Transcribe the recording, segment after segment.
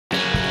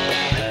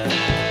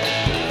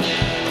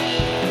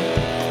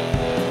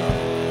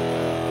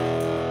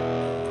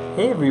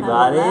Hey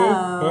everybody.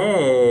 Hello.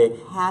 Hey.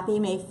 Happy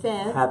May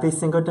 5th. Happy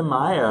Cinco de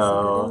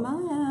Mayo. Cinco de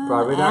Mayo.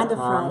 Broadway.com. And a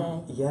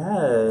Friday.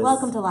 Yes.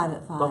 Welcome to Live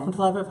at 5. Welcome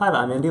to Live at 5.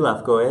 I'm Andy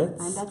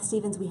Lefkowitz. I'm Beth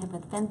Stevens. We have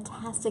a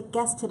fantastic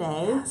guest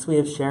today. Yes, we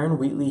have Sharon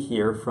Wheatley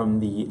here from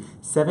the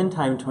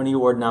 7-time Tony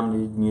Award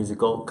nominated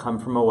musical Come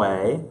From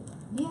Away.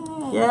 Yay.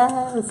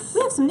 Yes.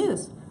 We have some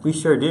news. We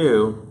sure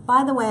do.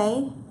 By the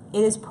way,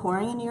 it is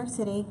pouring in New York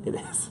City. It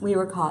is. We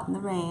were caught in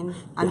the rain.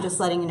 I'm just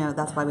letting you know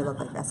that's why we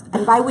look like this.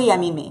 And by we, I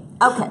mean me.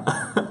 Okay.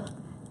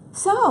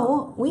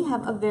 So, we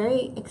have a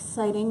very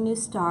exciting new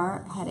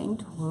star heading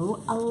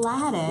to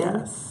Aladdin.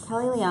 Yes.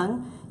 Kelly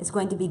Leung is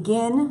going to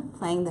begin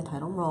playing the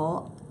title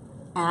role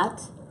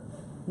at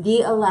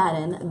the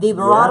Aladdin, the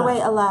Broadway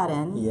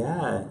Aladdin.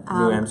 Yeah.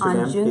 New Amsterdam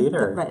on June,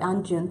 Theater. Right,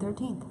 on June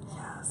 13th.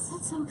 Yes.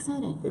 That's so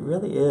exciting. It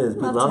really is.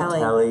 We Love love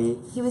Kelly.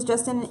 He was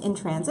just in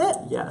transit.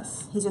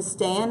 Yes. He's just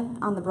staying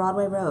on the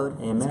Broadway road.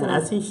 Amen.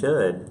 As he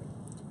should.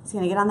 He's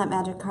going to get on that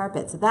magic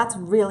carpet. So that's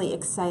really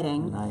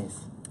exciting.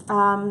 Nice.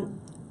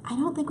 I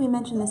don't think we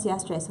mentioned this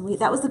yesterday. So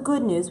that was the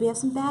good news. We have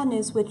some bad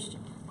news, which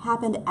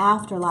happened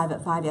after Live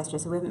at 5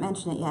 yesterday. So we haven't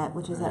mentioned it yet,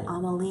 which is that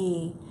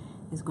Amelie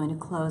is going to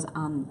close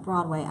on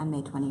Broadway on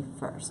May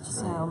 21st. Right.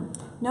 So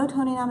no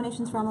Tony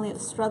nominations for Amelie. It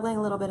was struggling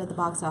a little bit at the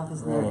box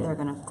office. And they're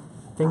going to...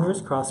 Fingers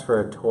crossed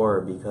for a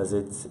tour because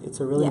it's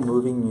a really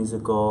moving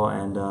musical,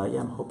 and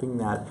I'm hoping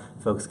that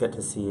folks get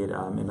to see it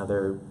in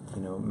other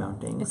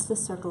mountings. It's the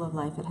circle of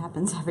life. It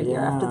happens every year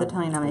after the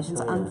Tony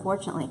nominations,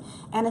 unfortunately.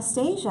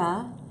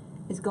 Anastasia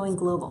is going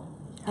global.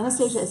 Yes.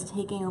 Anastasia is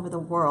taking over the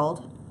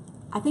world.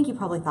 I think you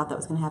probably thought that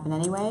was going to happen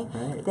anyway.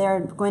 Right.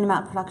 They're going to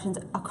mount productions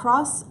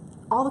across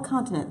all the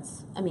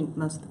continents. I mean,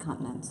 most of the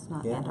continents,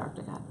 not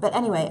Antarctica. But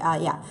anyway,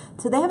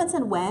 So they haven't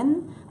said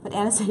when, but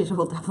Anastasia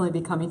will definitely be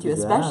coming to you,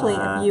 especially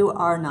if you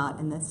are not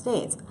in the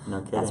States.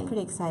 No kidding. That's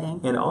pretty exciting.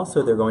 And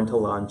also, they're going to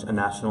launch a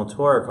national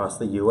tour across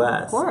the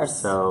U.S. Of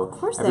course. So of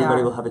course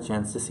everybody will have a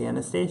chance to see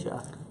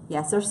Anastasia.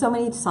 Yes, there's so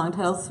many song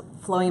titles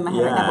flowing in my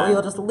head right now, but we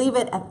will just leave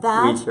it at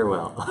that. We sure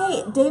will.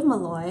 Hey, Dave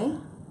Malloy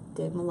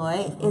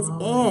is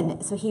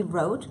in. So he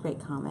wrote Great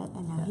Comet,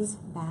 and now he's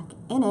back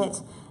in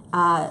it.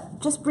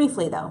 Just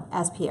briefly, though,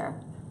 as Pierre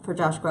for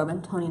Josh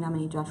Groban, Tony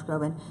nominee Josh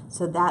Groban.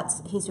 So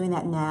he's doing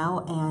that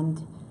now,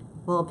 and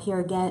will appear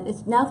again.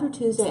 It's now through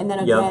Tuesday, and then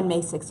again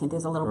May 16th.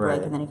 There's a little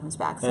break, and then he comes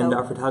back. And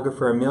our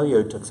photographer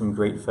Emilio took some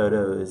great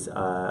photos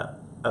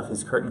of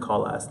his curtain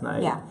call last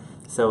night. Yeah.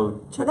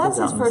 So check that's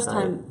this out his first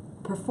time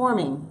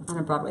performing on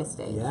a Broadway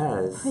stage.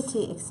 Yes.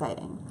 Pretty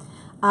exciting.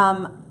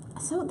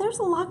 So there's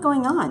a lot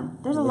going on.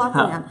 There's a lot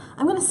going on.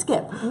 I'm going to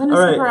skip. I'm going to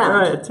skip around. All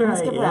right, it's all right.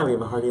 Skip yeah, around. we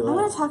have a hearty list. I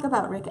want to talk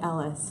about Rick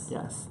Ellis.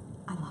 Yes.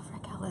 I love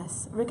Rick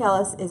Ellis. Rick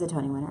Ellis is a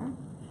Tony winner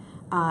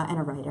and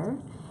a writer,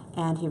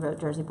 and he wrote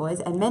Jersey Boys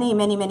and many,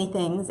 many, many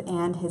things,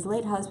 and his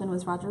late husband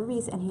was Roger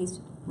Rees, and he's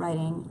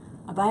writing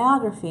a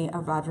biography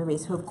of Roger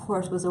Rees, who, of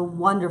course, was a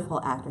wonderful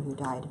actor who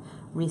died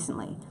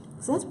recently.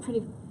 So that's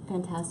pretty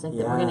fantastic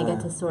that we're going to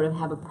get to sort of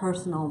have a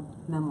personal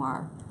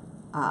memoir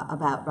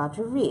about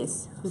Roger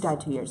Rees, who died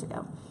 2 years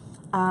ago.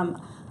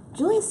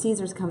 Julius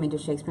Caesar's coming to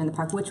Shakespeare in the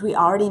Park, which we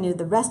already knew.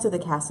 The rest of the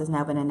cast has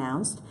now been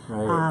announced.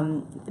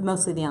 Right.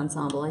 Mostly the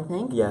ensemble, I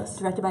think. Yes.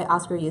 Directed by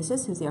Oscar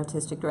Eustis, who's the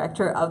artistic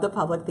director of the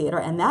Public Theater,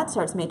 and that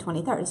starts May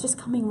 23rd. It's just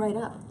coming right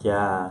up.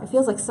 Yeah. It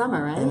feels like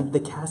summer, right? And the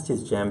cast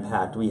is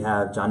jam-packed. We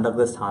have John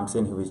Douglas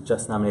Thompson, who was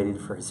just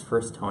nominated for his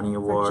first Tony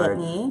Award.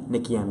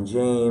 Nikki M.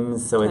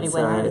 James. So Tony it's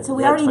winner. So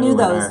we already knew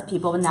those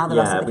people, but now the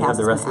rest of the cast. Yeah, we have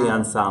the rest of the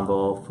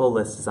ensemble. Full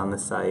list is on the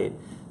site.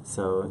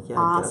 So yeah,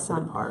 get us to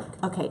the park.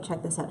 Okay,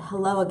 check this out.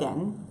 Hello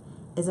Again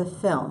is a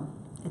film.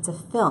 It's a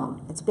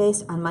film. It's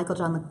based on Michael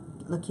John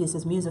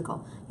LaCusa's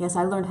musical. Yes,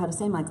 I learned how to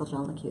say Michael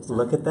John LaCusa.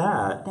 Look at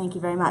that. Thank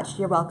you very much.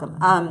 You're welcome.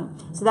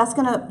 So that's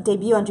going to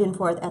debut on June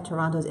 4th at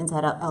Toronto's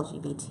Inside Out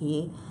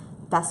LGBT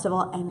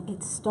Festival, and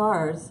it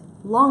stars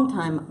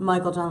longtime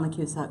Michael John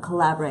LaCusa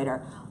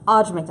collaborator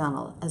Audra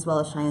McDonald, as well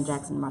as Cheyenne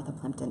Jackson, Martha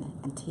Plimpton,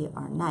 and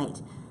T.R.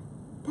 Knight.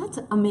 That's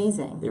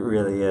amazing. It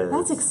really is.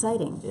 That's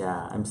exciting.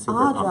 Yeah, I'm super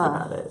pumped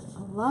about it.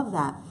 I love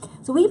that.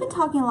 So we've been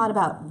talking a lot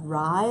about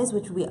Rise,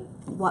 which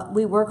what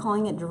we were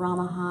calling it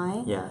Drama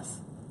High. Yes.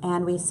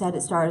 And we said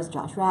it stars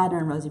Josh Radnor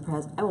and Rosie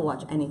Perez. I will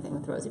watch anything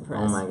with Rosie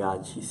Perez. Oh my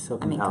God, she's so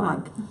compelling. I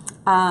mean,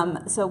 come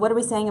on. So what are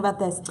we saying about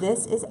this?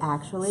 This is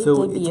actually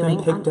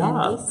debuting on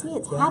NBC.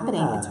 It's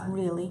happening. It's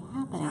really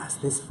happening. Yes,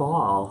 this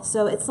fall.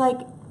 So it's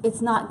like,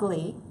 it's not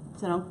Glee.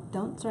 So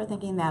don't start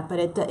thinking that, but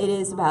it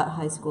is about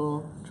high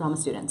school drama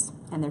students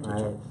and their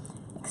teacher.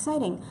 Right.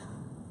 Exciting.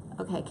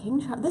 Okay, King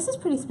Charles. This is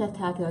pretty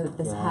spectacular that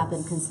this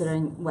happened,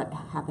 considering what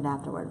happened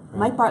afterward.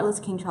 Right. Mike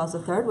Bartlett's King Charles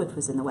III, which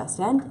was in the West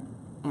End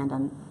and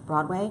on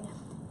Broadway,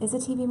 is a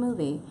TV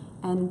movie,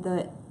 and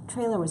the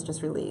trailer was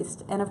just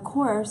released. And of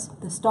course,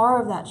 the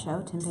star of that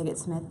show, Tim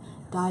Pigott-Smith,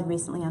 died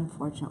recently,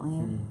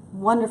 unfortunately.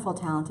 Wonderful,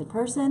 talented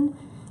person.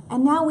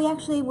 And now we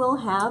actually will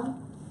have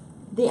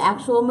the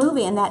actual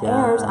movie, and that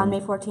airs on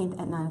May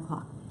 14th at 9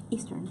 o'clock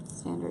Eastern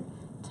Standard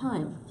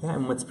time. Yeah,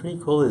 and what's pretty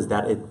cool is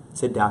that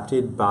it's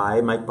adapted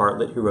by Mike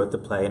Bartlett, who wrote the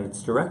play, and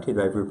it's directed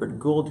by Rupert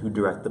Gould, who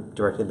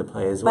directed the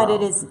play as well.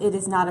 But it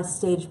is not a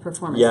stage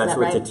performance. Yeah, is that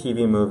so right? it's a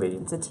TV movie.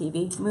 It's a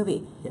TV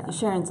movie. Yeah.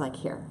 Sharon's like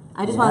here.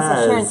 I just want to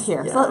say Sharon's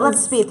here. Yes. So let's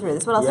speed through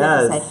this. What else do we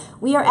have to say?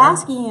 We are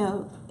asking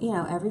you,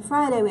 every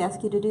Friday we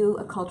ask you to do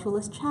a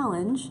culturalist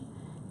challenge,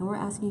 and we're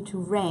asking you to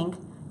rank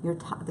your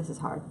top. This is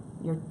hard.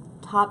 Your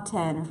top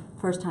 10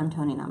 first-time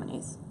Tony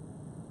nominees.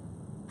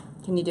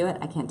 Can you do it?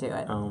 I can't do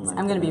it. Oh my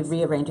I'm going to be goodness.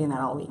 rearranging that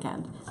all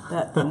weekend.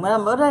 But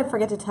what did I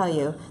forget to tell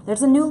you?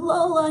 There's a new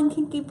Lola in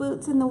Kinky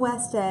Boots in the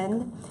West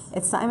End.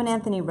 It's Simon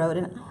Anthony Road,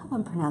 and I hope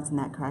I'm pronouncing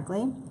that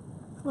correctly.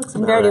 Looks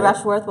And about Verity right.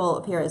 Rushworth will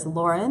appear as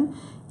Lauren.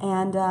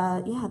 And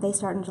they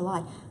start in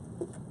July.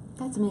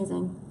 That's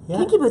amazing. Yeah.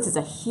 Kinky Boots is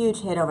a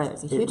huge hit over there.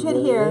 It's a huge hit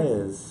really here.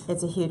 is.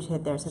 It's a huge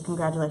hit there. So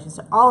congratulations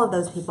to all of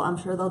those people. I'm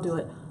sure they'll do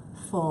it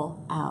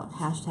full out.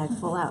 Hashtag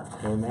full out.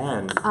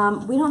 Amen.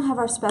 We don't have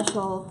our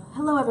special.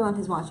 Hello, everyone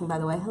who's watching, by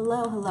the way.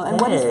 Hello, hello.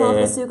 And what is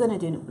Philippa Sue going to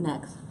do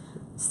next?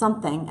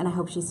 Something, and I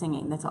hope she's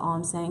singing. That's all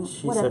I'm saying.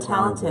 She's what so a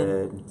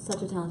talented.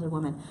 such a talented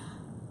woman.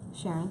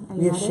 Sharon, are you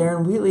We have ready?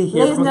 Sharon Wheatley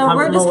here Ladies from and Come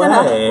gentlemen,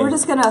 From Away. we're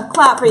just gonna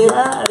clap for you.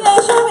 Yes.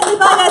 Yay, Sharon Wheatley,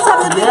 bye guys, have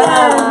a good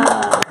weekend.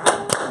 Yeah.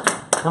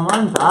 Come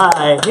on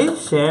by. Hey,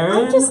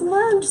 Sharon. I just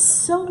learned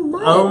so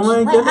much. Oh my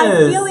Like, I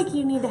goodness. feel like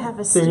you need to have a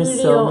There's studio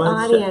so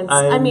much. audience.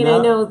 I mean, I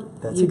know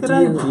That's you a good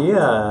do,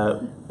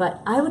 idea.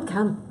 but I would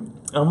come.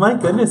 Oh my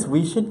goodness,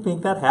 we should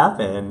make that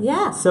happen.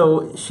 Yeah.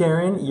 So,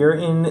 Sharon, you're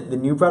in the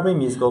new Broadway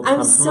musical, Come I'm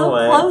From so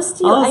Away. close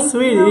to you. Oh, I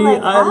sweetie, feel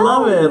like, I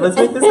love oh. it. Let's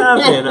make this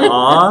happen.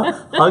 Aw,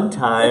 hug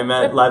time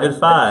at Live at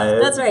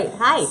 5. That's right.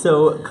 Hi.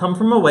 So, Come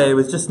From Away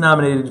was just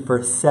nominated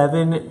for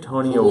 7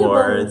 Tony Can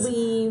Awards. you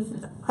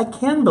believe? I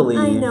can believe.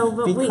 I know,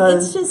 but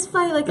because it's just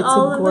funny. Like it's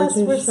all a of us,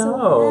 gorgeous we're show.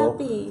 so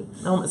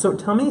happy. So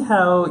tell me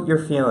how you're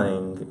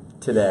feeling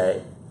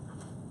today.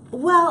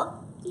 Well,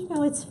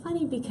 it's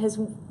funny because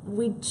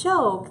we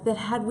joke that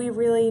had we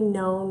really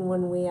known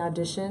when we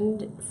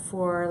auditioned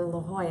for La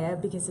Jolla,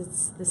 because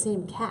it's the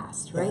same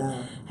cast, right?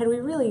 Yeah. Had we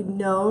really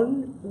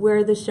known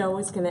where the show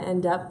was going to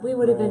end up, we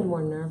would have been Right.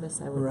 more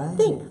nervous, I would Right.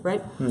 think,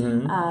 right?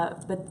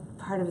 Mm-hmm. But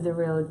part of the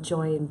real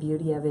joy and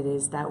beauty of it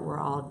is that we're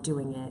all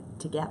doing it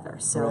together.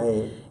 So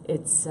Right.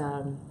 it's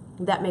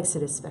that makes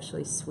it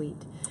especially sweet.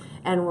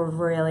 And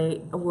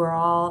we're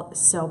all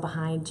so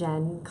behind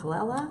Jen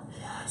Colella.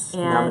 Yes.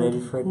 And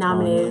Nominated for a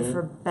nominated Tony.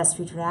 for Best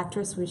Featured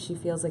Actress, which she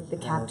feels like the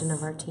captain Yes.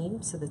 of our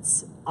team, so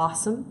that's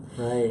awesome.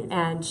 Right.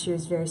 And she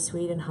was very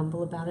sweet and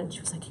humble about it. And she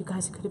was like, "You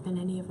guys could have been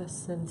any of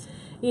us." And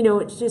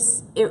it's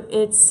just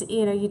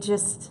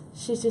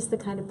she's just the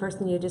kind of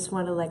person you just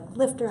want to like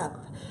lift her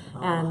up.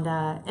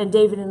 And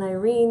David and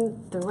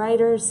Irene, the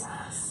writers,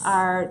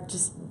 are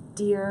just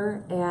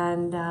dear,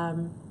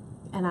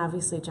 and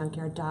obviously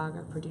Junkyard Dog,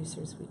 our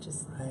producers, we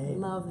just Right.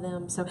 love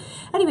them. So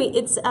anyway,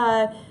 it's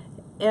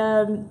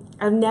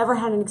I've never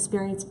had an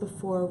experience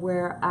before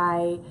where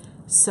I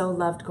so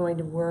loved going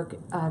to work,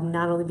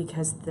 not only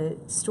because the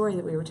story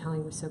that we were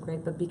telling was so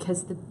great, but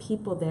because the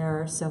people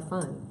there are so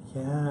fun.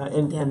 Yeah,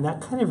 and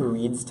that kind of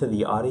reads to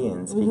the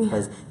audience Mm-hmm.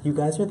 because you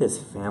guys are this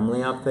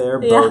family up there,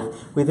 both Yeah.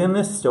 within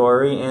this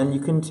story, and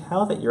you can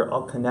tell that you're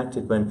all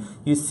connected. When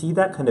you see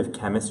that kind of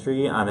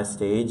chemistry on a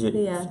stage,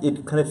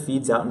 it kind of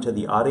feeds out into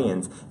the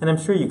audience. And I'm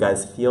sure you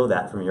guys feel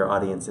that from your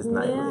audiences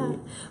nightly. Yeah.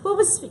 Well, it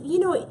was,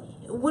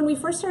 when we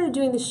first started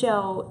doing the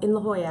show in La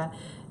Jolla,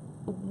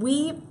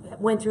 we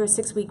went through a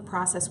 6-week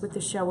process with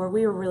the show where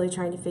we were really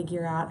trying to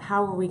figure out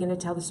how are we going to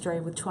tell the story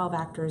with 12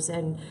 actors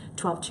and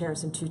 12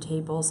 chairs and 2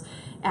 tables.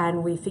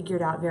 And we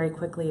figured out very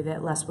quickly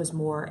that less was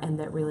more, and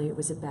that really it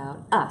was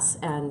about us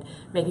and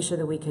making sure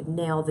that we could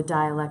nail the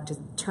dialect to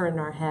turn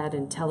our head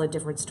and tell a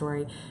different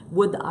story.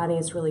 Would the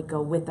audience really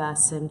go with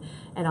us and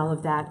all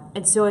of that?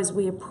 And so as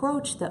we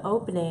approached the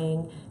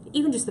opening,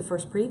 even just the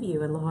first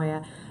preview in La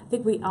Jolla, I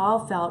think we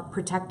all felt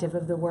protective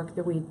of the work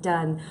that we'd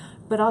done,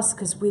 but also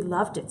because we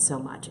loved it so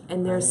much.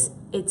 And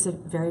it's a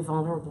very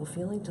vulnerable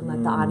feeling to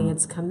let the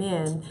audience come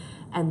in,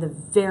 and the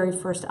very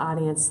first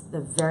audience,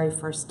 the very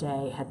first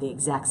day, had the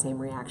exact same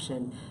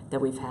reaction that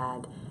we've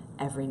had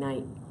every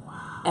night,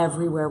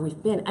 everywhere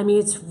we've been. I mean,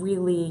 it's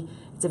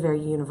a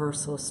very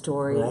universal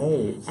story,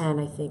 Right.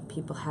 and I think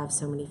people have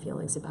so many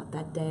feelings about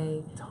that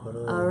day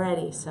Totally.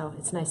 already, so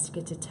it's nice to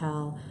get to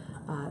tell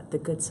the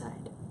good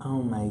side.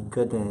 Oh my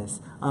goodness.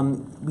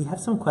 We have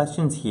some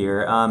questions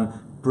here.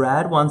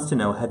 Brad wants to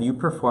know, have you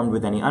performed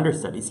with any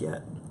understudies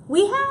yet?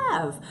 We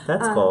have.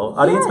 That's cool.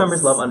 Audience yes.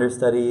 members love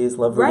understudies,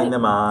 love reading Right.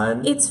 them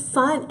on. It's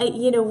fun.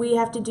 We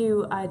have to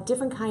do a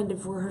different kind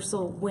of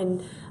rehearsal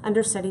when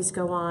understudies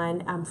go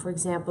on. For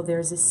example,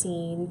 there's a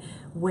scene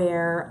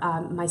where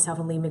myself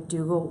and Lee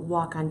McDougall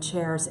walk on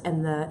chairs,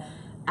 and the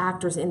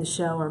actors in the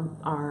show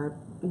are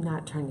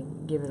not trying to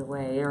give it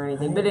away or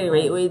anything, but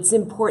anyway, it's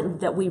important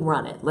that we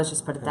run it. Let's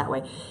just put it that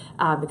way,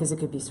 because it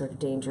could be sort of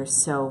dangerous.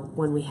 So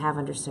when we have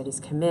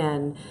understudies come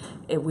in,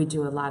 we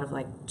do a lot of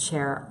like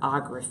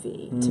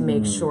chairography to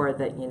make sure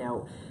that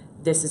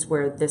this is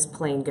where this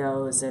plane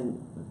goes,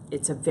 and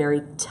it's a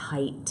very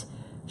tight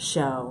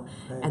show,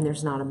 and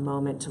there's not a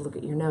moment to look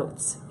at your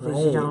notes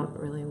because you don't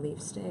really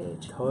leave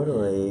stage.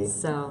 Totally.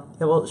 So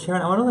yeah, well,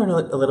 Sharon, I want to learn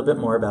a little bit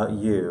more about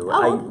you.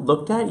 I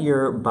looked at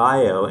your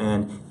bio,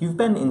 and you've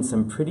been in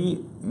some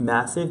pretty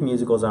massive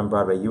musicals on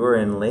Broadway. You were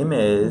in Les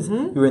Mis.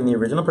 You were in the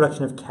original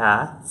production of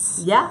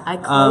Cats. Yeah, I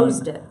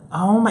closed it.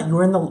 Oh my! You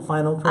were in the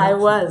final production. I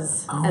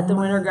was at the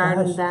Winter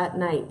Garden that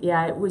night.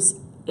 Yeah, it was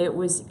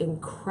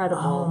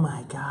incredible. Oh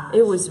my gosh!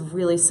 It was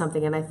really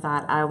something, and I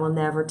thought I will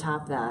never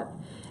top that.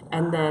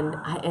 And then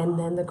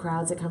the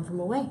crowds that come from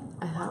away.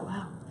 I thought,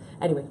 wow.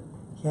 Anyway.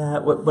 Yeah,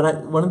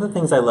 one of the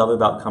things I love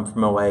about Come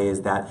From Away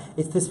is that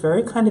it's this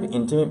very kind of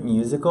intimate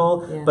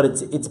musical, but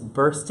it's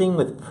bursting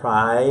with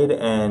pride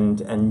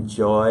and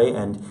joy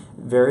and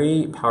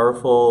very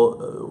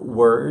powerful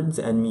words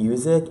and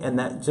music, and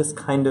that just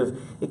kind of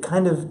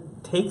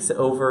takes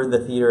over the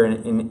theater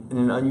in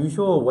an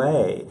unusual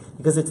way,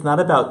 because it's not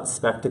about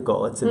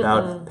spectacle, it's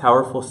about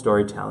powerful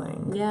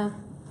storytelling. Yeah,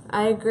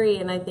 I agree,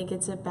 and I think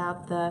it's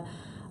about the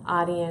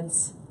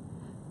audience.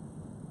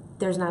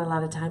 There's not a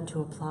lot of time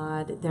to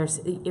applaud.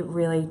 It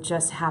really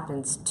just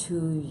happens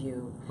to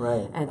you.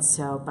 Right. And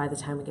so by the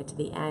time we get to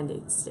the end,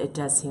 it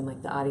does seem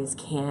like the audience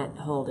can't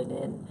hold it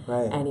in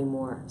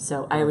anymore.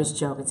 So I always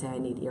joke and say I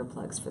need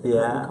earplugs for the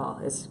curtain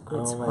call. It's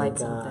quite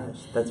something.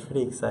 That's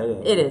pretty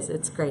exciting. It is.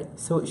 It's great.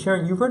 So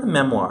Sharon, you wrote a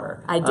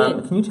memoir. I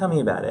did. Can you tell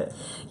me about it?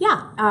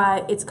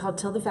 Yeah. It's called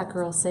Till the Fat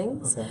Girl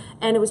Sings. Okay.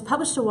 And it was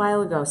published a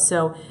while ago,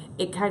 so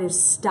it kind of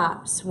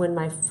stops when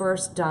my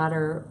first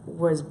daughter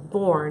was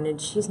born,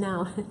 and she's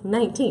now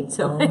 19.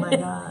 So oh my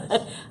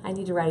gosh! I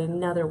need to write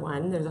another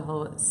one. There's a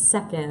whole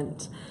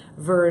second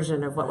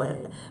version of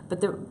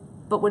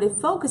but what it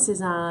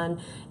focuses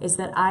on is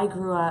that I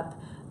grew up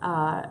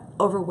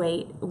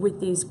overweight with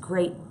these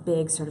great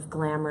big sort of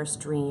glamorous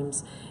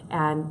dreams,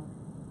 and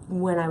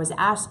when I was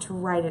asked to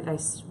write it, I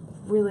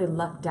really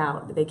lucked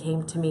out. They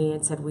came to me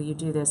and said, "Will you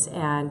do this?"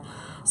 And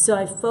so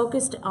I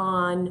focused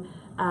on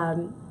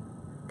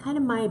kind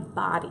of my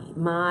body,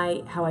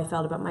 how I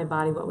felt about my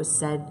body, what was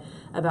said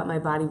about my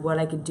body, what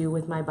I could do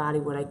with my body,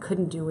 what I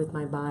couldn't do with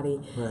my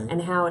body,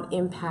 and how it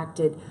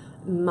impacted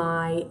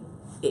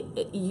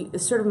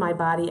sort of my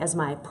body as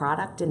my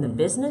product in the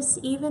business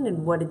even,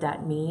 and what did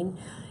that mean.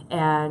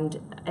 And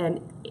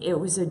it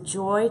was a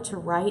joy to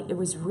write. It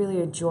was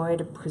really a joy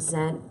to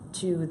present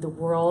to the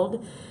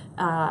world.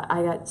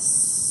 I got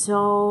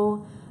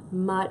so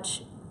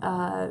much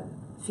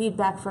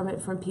feedback from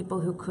it from people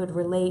who could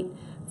relate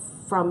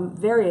from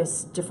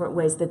various different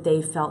ways that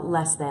they felt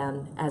less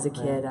than as a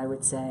kid, I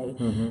would say.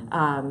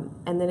 And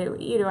then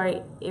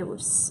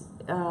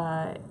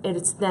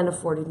it's then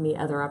afforded me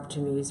other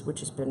opportunities, which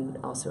has been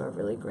also a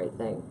really great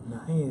thing.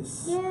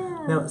 Nice.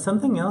 Yeah. Now,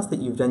 something else that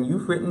you've done,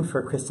 you've written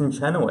for Kristen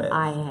Chenoweth.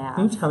 I have.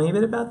 Can you tell me a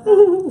bit about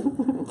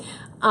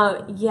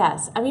that?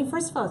 Yes. I mean,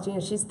 first of all,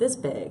 she's this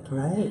big.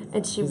 Right.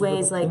 And she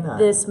weighs like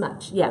this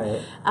much. Yeah.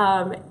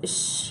 Right.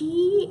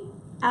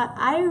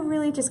 I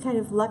really just kind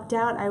of lucked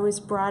out. I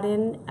was brought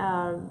in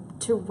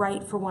to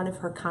write for one of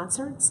her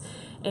concerts,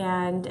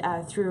 and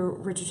through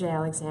Richard J.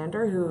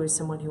 Alexander, who is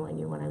someone who I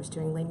knew when I was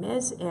doing Les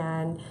Mis,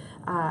 and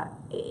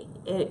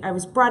I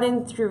was brought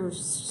in through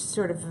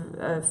sort of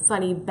a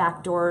funny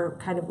backdoor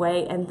kind of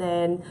way, and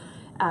then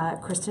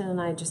Kristen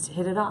and I just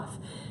hit it off.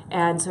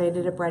 And so I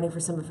ended up writing for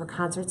some of her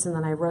concerts, and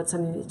then I wrote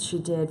something that she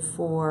did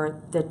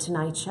for The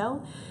Tonight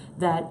Show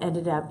that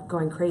ended up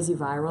going crazy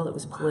viral. It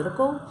was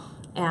political,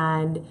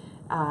 and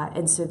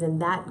so then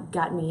that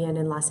got me in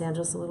Los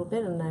Angeles a little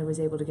bit, and I was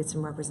able to get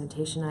some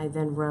representation. I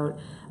then wrote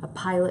a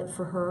pilot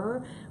for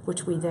her,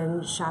 which we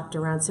then shopped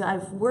around. So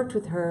I've worked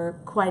with her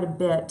quite a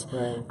bit.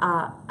 Right.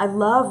 I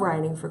love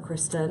writing for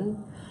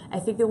Kristen. I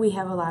think that we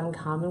have a lot in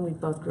common. We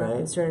both grew up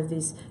in sort of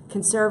these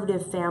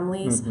conservative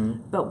families,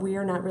 but we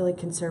are not really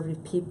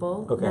conservative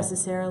people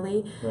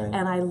necessarily. Right.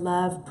 And I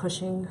love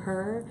pushing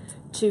her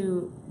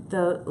to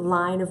the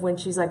line of when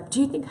she's like,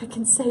 "Do you think I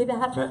can say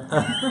that?"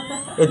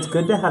 It's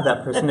good to have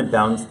that person to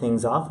bounce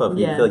things off of.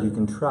 You feel like you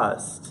can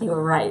trust.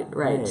 You're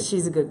right.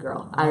 She's a good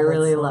girl. I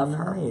really love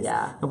her.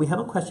 Yeah. And we have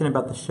a question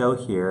about the show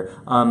here.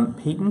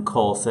 Peyton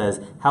Cole says,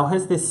 "How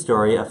has this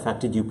story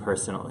affected you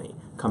personally?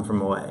 Come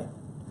From Away."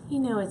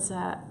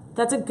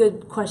 That's a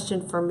good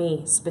question for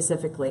me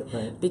specifically,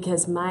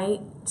 because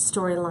my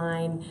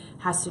storyline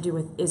has to do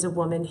with is a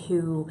woman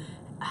who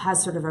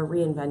has sort of a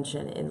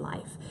reinvention in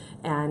life.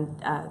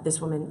 And this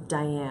woman,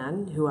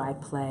 Diane, who I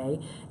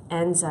play,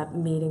 ends up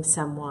meeting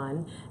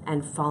someone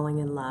and falling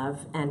in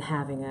love and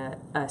having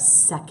a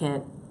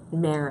second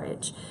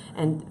marriage.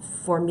 And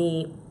for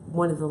me,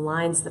 one of the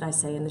lines that I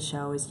say in the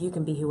show is, you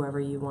can be whoever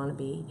you want to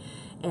be.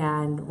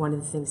 And one of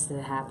the things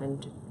that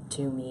happened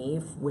to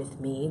me, with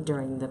me,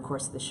 during the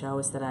course of the show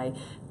is that I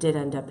did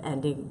end up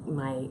ending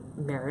my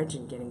marriage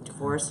and getting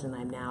divorced, and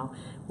I'm now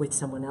with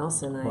someone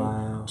else, and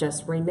I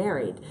just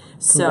remarried.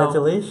 So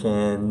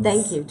congratulations.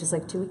 Thank you. Just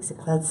like 2 weeks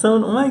ago. That's so,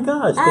 oh my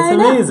gosh, that's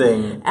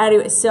amazing.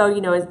 Anyway, so,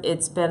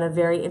 it's been a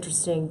very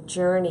interesting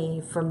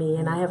journey for me,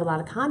 and I have a lot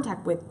of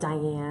contact with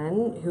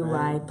Diane, who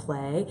I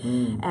play,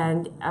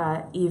 and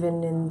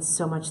even in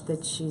so much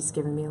that she's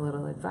given me a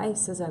little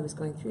advice as I was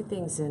going through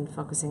things and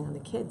focusing on the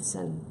kids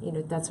and,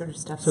 that sort of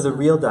stuff. So the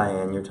real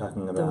Diane you're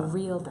talking about. The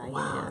real Diane.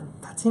 Wow,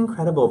 that's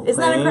incredible. Isn't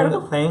that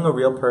incredible? Playing a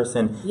real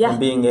person and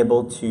being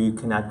able to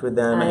connect with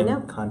them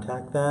and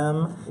contact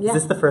them. Yeah. Is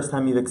this the first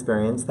time you've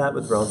experienced that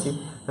with royalty?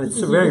 It's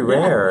very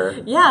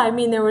rare. Yeah, I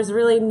mean, there was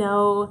really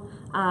no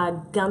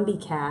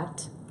Gumby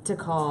Cat to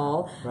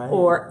call,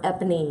 or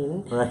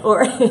Eponine,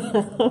 or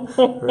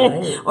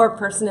or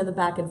Person in the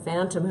Back in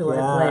Phantom, who I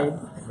played.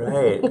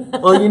 Right.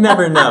 Well, you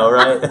never know,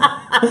 right?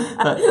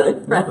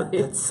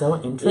 It's so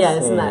interesting. Yeah,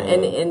 isn't that?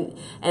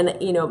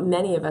 And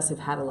many of us have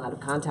had a lot of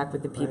contact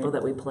with the people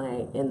that we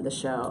play in the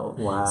show.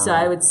 Wow. So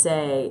I would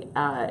say,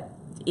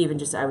 even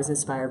just I was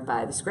inspired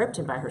by the script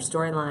and by her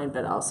storyline,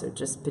 but also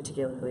just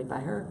particularly by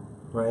her.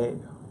 Right.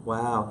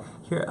 Wow.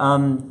 Here,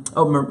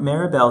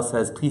 Maribel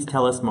says, please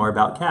tell us more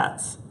about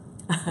cats.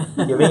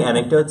 Do you have any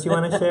anecdotes you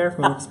want to share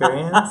from your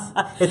experience?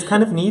 It's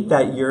kind of neat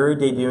that you're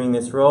debuting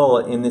this role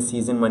in the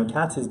season when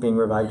Cats is being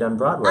revived on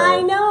Broadway.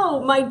 I know.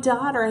 My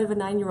daughter, I have a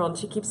 9-year-old,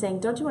 she keeps saying,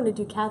 don't you want to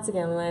do Cats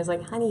again? And I was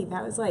like, honey,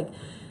 that was like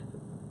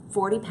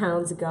 40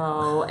 pounds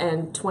ago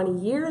and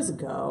 20 years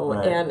ago,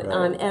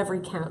 on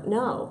every count,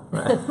 no.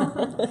 Right.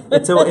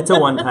 It's a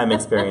one-time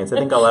experience. I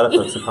think a lot of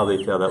folks would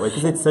probably feel that way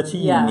because it's such a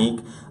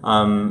unique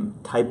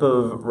type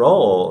of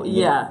role.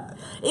 Yeah.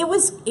 It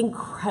was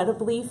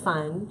incredibly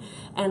fun,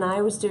 and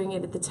I was doing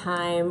it at the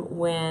time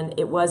when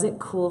it wasn't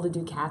cool to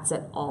do Cats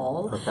at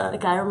all. Okay.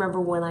 Like, I remember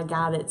when I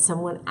got it,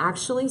 someone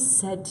actually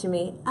said to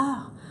me,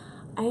 oh,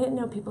 I didn't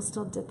know people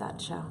still did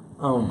that show.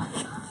 Oh my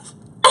gosh.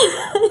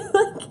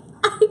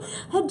 I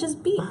had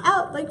just beat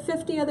out like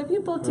 50 other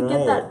people to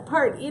get that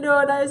part, and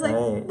I was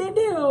like, they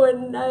do,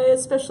 and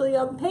especially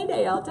on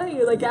payday, I'll tell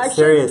you, like, actually,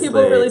 seriously,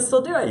 people really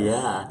still do it.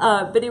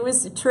 Yeah. But it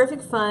was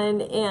terrific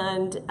fun,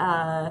 and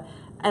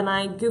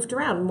I goofed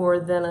around more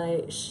than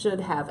I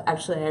should have.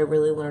 Actually, I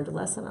really learned a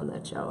lesson on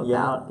that show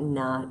about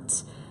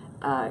not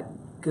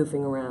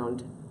goofing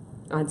around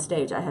on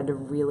stage. I had to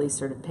really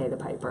sort of pay the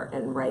piper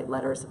and write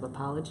letters of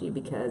apology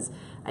because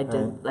I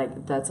did,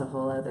 like, that's a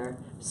whole other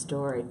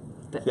story.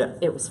 But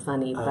it was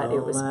funny, but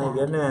it was bad. Oh my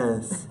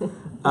goodness.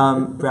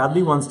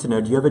 Bradley wants to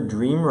know, do you have a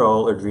dream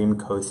role or dream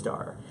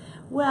co-star?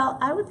 Well,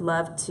 I would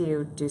love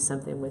to do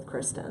something with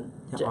Kristen.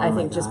 I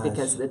think just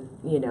because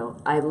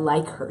I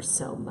like her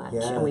so much,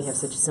 and we have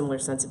such a similar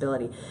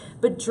sensibility.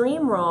 But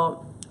dream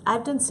role,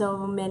 I've done so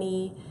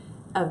many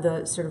of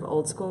the sort of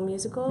old school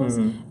musicals,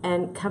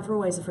 and Come From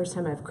Away is the first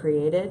time I've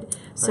created.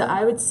 So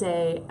I would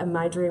say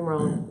my dream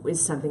role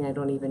is something I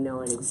don't even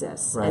know it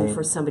exists. And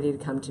for somebody to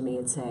come to me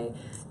and say,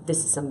 this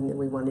is something that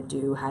we want to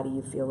do, how do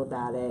you feel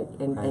about it?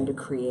 And to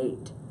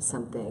create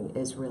something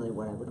is really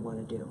what I would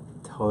want to do.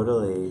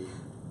 Totally.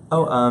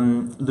 Oh,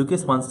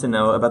 Lucas wants to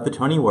know about the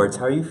Tony Awards.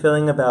 How are you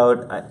feeling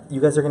about, you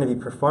guys are going to be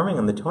performing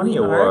on the Tony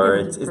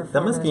Awards.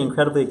 That must be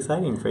incredibly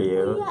exciting for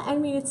you. Yeah, I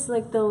mean, it's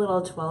like the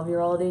little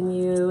 12-year-old in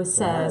you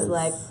says,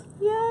 like,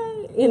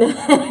 yay,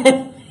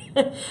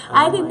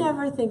 I did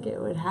never think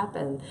it would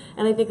happen.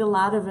 And I think a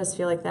lot of us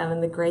feel like that.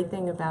 And the great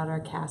thing about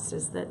our cast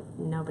is that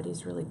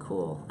nobody's really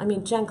cool. I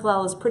mean, Jen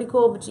Clell is pretty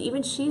cool, but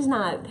even she's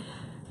not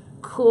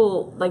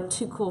cool, like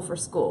too cool for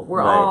school.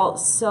 We're all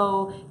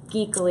so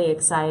geekily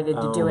excited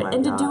to do it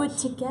and to do it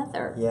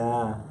together.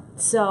 Yeah.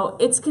 So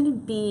it's going to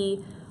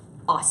be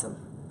awesome.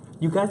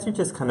 You guys are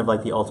just kind of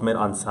like the ultimate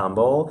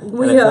ensemble.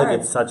 We and I feel are. like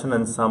it's such an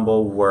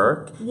ensemble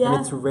work. Yeah.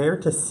 And it's rare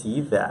to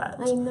see that.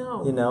 I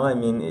know. I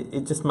mean,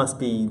 it just must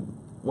be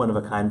one of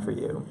a kind for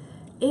you.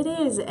 It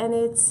is, and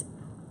it's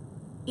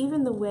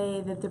even the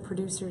way that the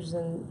producers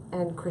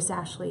and Chris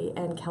Ashley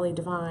and Kelly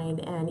Devine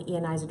and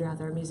Ian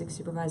Eisendrath, our music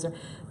supervisor,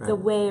 the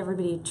way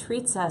everybody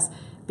treats us,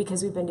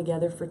 because we've been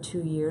together for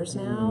 2 years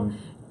now,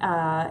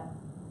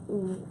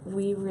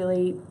 we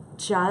really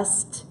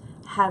just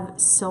have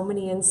so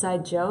many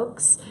inside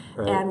jokes,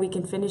 and we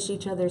can finish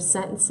each other's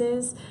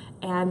sentences,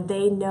 and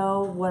they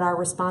know what our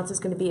response is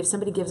going to be. If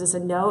somebody gives us a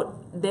note,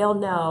 they'll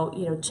know,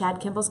 Chad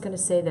Kimball's going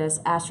to say this,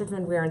 Astrid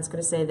Van Weeren's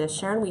going to say this,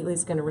 Sharon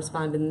Wheatley's going to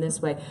respond in this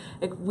way.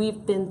 Like,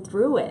 we've been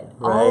through it,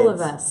 all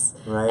of us.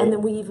 And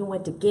then we even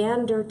went to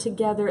Gander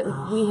together.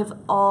 Like, we have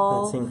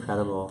all... That's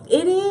incredible.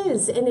 It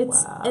is, and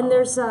it's and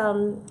there's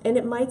and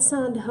it might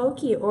sound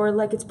hokey or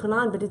like it's put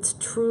on, but it's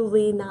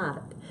truly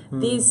not.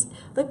 These,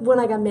 like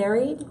when I got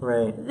married,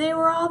 they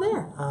were all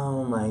there.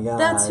 Oh my gosh.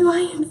 That's who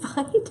I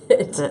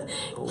invited.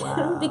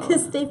 Wow.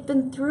 Because they've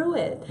been through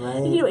it.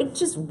 It's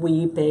just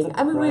weeping.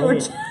 I mean, we were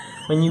just...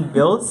 When you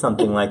build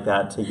something like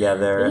that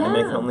together,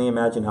 I can only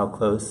imagine how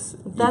close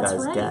you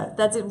guys get.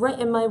 That's it, right.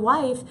 And my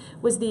wife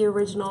was the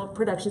original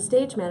production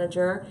stage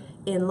manager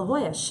in La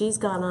Jolla. She's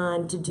gone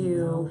on to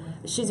do,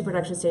 she's a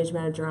production stage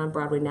manager on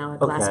Broadway now at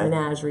Glass Okay.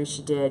 Menagerie.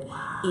 She did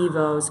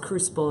Evo's,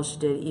 Crucible, she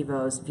did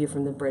Evo's, View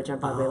from the Bridge on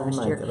Broadway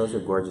last year. God, those are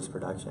gorgeous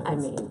productions. I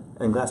mean.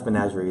 And Glass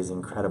Menagerie is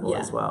incredible Yeah,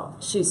 as well.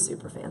 she's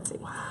super fancy.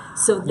 Wow.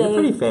 So You're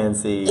pretty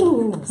fancy.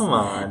 Come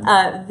on.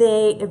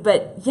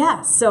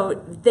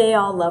 So they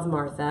all love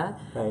Martha.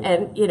 Right.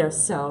 And, you know,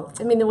 so,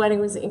 I mean, the wedding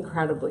was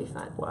incredibly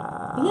fun.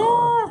 Wow.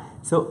 Yeah.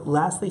 So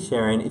lastly,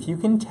 Sharon, if you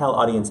can tell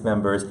audience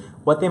members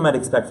what they might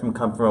expect from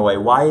Come From Away,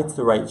 why it's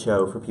the right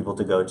show for people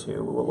to go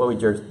to, what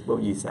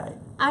would you say?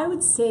 I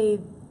would say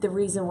the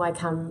reason why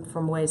Come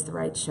From Away is the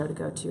right show to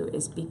go to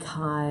is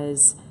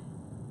because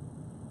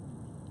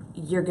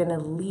you're going to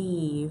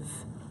leave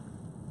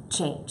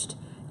changed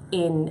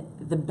in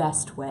the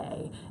best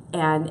way.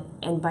 And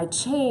by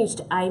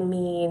changed, I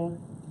mean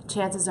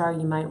chances are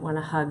you might want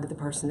to hug the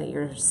person that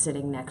you're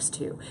sitting next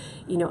to.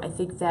 You know, I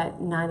think that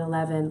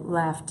 9/11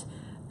 left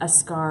a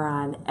scar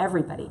on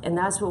everybody, and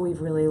that's what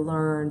we've really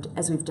learned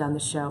as we've done the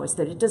show, is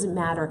that it doesn't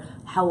matter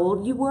how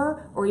old you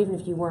were or even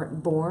if you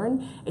weren't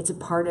born. It's a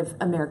part of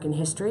American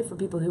history for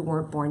people who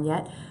weren't born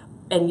yet,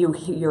 and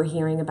you're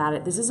hearing about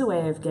it. This is a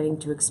way of getting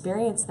to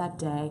experience that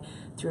day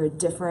through a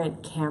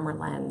different camera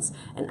lens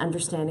and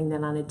understanding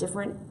that on a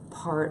different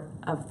part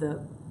of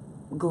the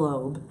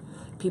globe,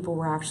 people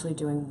were actually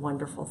doing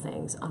wonderful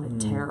things on a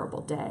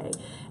terrible day,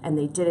 and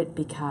they did it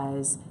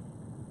because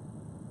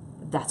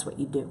that's what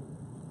you do.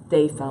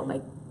 They felt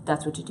like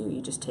that's what you do.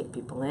 You just take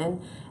people in,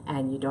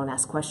 and you don't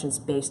ask questions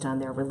based on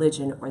their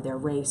religion or their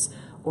race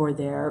or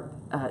their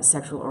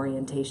sexual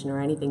orientation or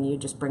anything. You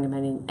just bring them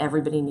in, and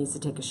everybody needs to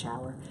take a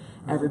shower.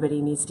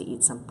 Everybody needs to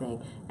eat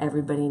something.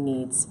 Everybody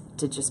needs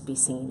to just be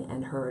seen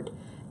and heard.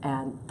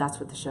 And that's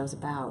what the show's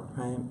about.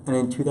 Right. And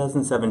in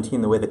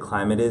 2017, the way the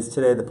climate is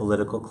today, the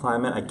political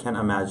climate, I can't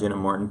imagine a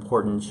more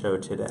important show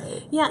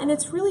today. Yeah, and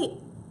it's really,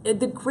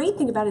 the great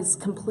thing about it is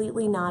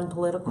completely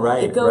non-political.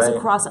 Right, it goes right.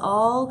 across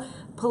all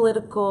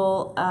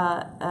political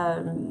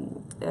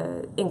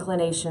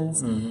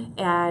inclinations,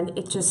 and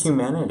it just...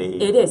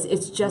 Humanity. It is.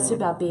 It's just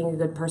about being a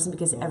good person,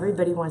 because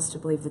everybody wants to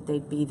believe that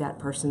they'd be that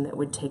person that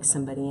would take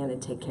somebody in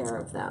and take care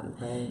of them.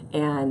 Right.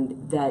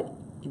 And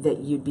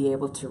that you'd be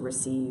able to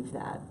receive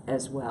that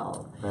as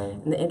well. Right.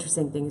 And the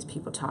interesting thing is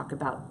people talk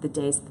about the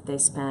days that they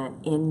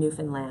spent in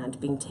Newfoundland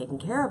being taken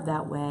care of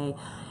that way,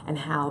 and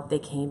how they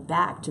came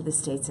back to the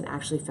States and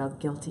actually felt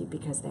guilty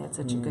because they had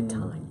such a good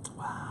time.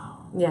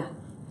 Wow. Yeah.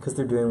 Because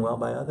they're doing well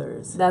by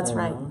others. That's you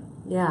right. know?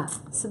 Yeah.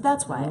 So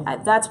that's why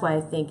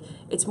I think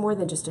it's more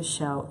than just a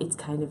show. It's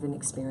kind of an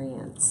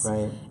experience.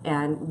 Right.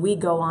 And we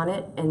go on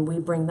it, and we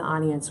bring the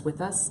audience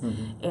with us.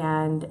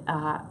 And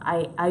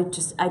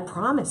I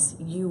promise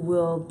you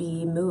will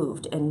be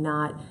moved and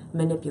not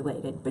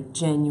manipulated, but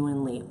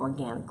genuinely,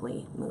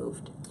 organically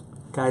moved.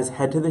 Guys,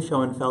 head to the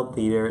Schoenfeld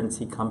Theater and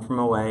see Come From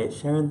Away.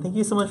 Sharon, thank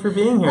you so much for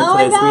being here Oh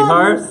today, my God,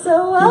 sweetheart. you're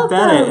so welcome.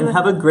 You bet it. And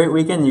have a great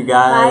weekend, you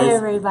guys. Bye,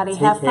 everybody.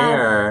 Take Have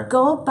care. fun.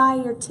 Go buy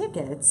your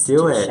tickets Do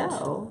to it. the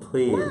show.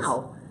 Please.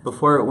 Wow.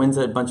 Before it wins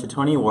a bunch of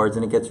Tony Awards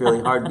and it gets really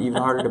hard, even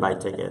harder to buy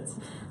tickets.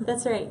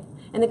 That's right.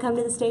 And then come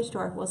to the stage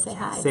door. We'll say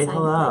hi. Say sign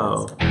your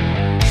hello.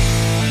 clothes.